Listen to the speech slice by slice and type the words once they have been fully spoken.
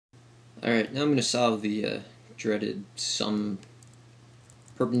Alright, now I'm going to solve the dreaded sum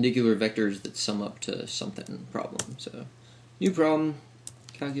perpendicular vectors that sum up to something problem. So, new problem,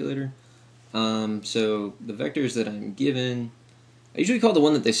 calculator. So the vectors that I'm given, I usually call the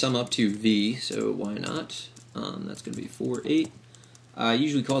one that they sum up to v, so why not? That's going to be 4, 8. I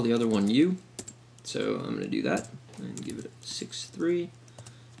usually call the other one u, so I'm going to do that and give it a 6, 3.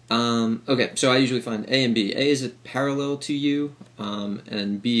 Okay, so I usually find A and B. A is parallel to U,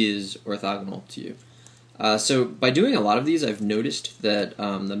 and B is orthogonal to U. So by doing a lot of these, I've noticed that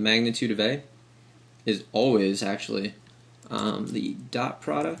the magnitude of A is always actually the dot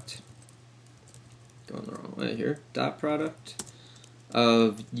product, going the wrong way here, dot product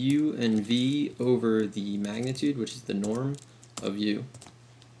of U and V over the magnitude, which is the norm of U.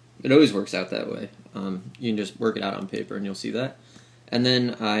 It always works out that way. You can just work it out on paper and you'll see that. And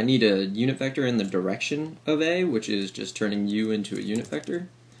then I need a unit vector in the direction of A, which is just turning U into a unit vector.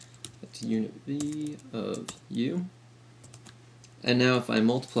 That's unit V of U. And now if I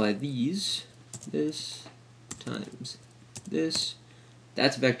multiply these, this times this,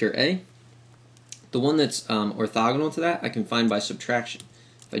 that's vector A. The one that's orthogonal to that I can find by subtraction.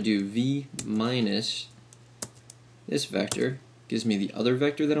 If I do V minus this vector, gives me the other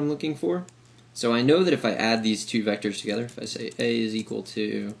vector that I'm looking for. So I know that if I add these two vectors together, if I say A is equal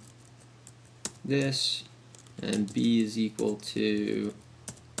to this and B is equal to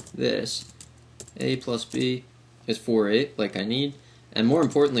this, A plus B is 4, 8, like I need. And more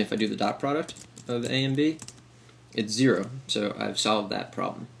importantly, if I do the dot product of A and B, it's 0. So I've solved that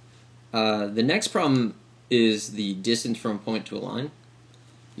problem. The next problem is the distance from a point to a line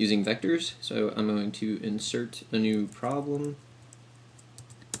using vectors. So I'm going to insert a new problem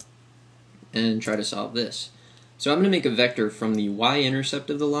and try to solve this. So I'm going to make a vector from the y-intercept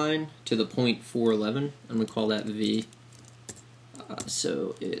of the line to the point 4, 11. I'm going to call that v.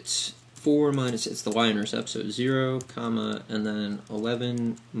 So it's 4 minus, it's the y-intercept, so 0, comma, and then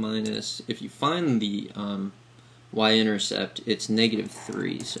 11 minus, if you find the y-intercept, it's negative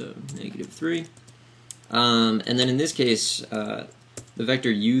 3, so negative 3. And then in this case, the vector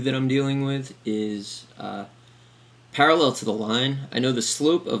u that I'm dealing with is parallel to the line. I know the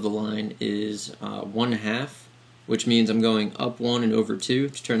slope of the line is 1/2, which means I'm going up 1 and over 2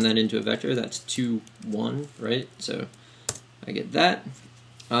 to turn that into a vector. That's 2, 1, right? So I get that.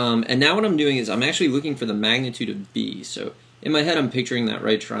 And now what I'm doing is I'm actually looking for the magnitude of B. So in my head I'm picturing that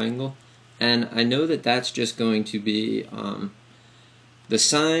right triangle, and I know that that's just going to be the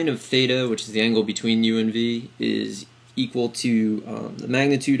sine of theta, which is the angle between U and V, is equal to the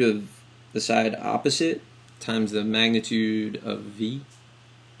magnitude of the side opposite times the magnitude of V.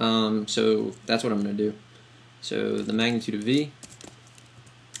 So that's what I'm going to do. So the magnitude of V,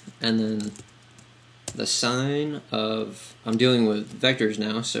 and then the sine of, I'm dealing with vectors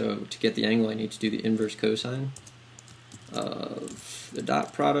now, so to get the angle I need to do the inverse cosine of the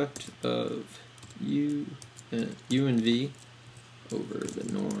dot product of U and V over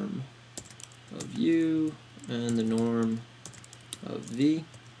the norm of U and the norm of V.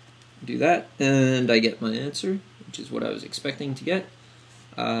 Do that, and I get my answer, which is what I was expecting to get.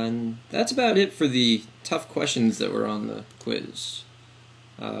 And that's about it for the tough questions that were on the quiz.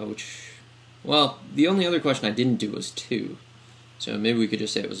 Well, the only other question I didn't do was 2, so maybe we could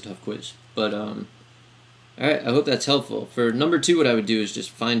just say it was a tough quiz. But alright, I hope that's helpful. For number 2, what I would do is just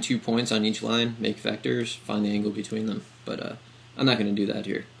find 2 points on each line, make vectors, find the angle between them. But I'm not going to do that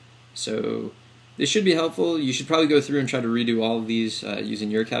here. So this should be helpful. You should probably go through and try to redo all of these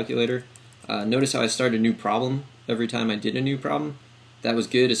using your calculator. Notice how I started a new problem every time I did a new problem. That was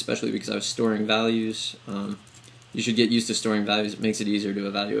good, especially because I was storing values. You should get used to storing values. It makes it easier to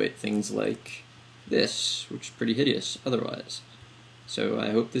evaluate things like this, which is pretty hideous otherwise. So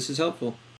I hope this is helpful.